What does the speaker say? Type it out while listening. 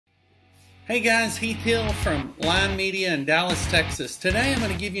Hey guys, Heath Hill from Line Media in Dallas, Texas. Today I'm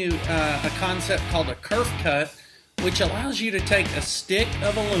going to give you a concept called a kerf cut, which allows you to take a stick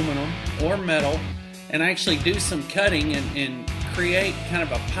of aluminum or metal and actually do some cutting and create kind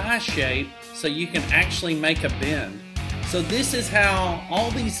of a pie shape so you can actually make a bend. So this is how all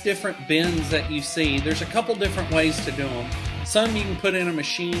these different bends that you see, there's a couple different ways to do them. Some you can put in a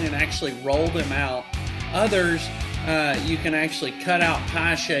machine and actually roll them out. Others you can actually cut out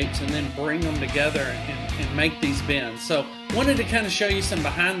pie shapes and then bring them together and make these bends. So wanted to kind of show you some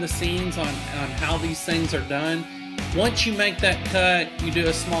behind the scenes on how these things are done. Once you make that cut, you do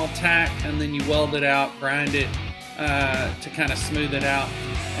a small tack and then you weld it out, grind it to kind of smooth it out,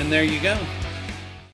 and there you go.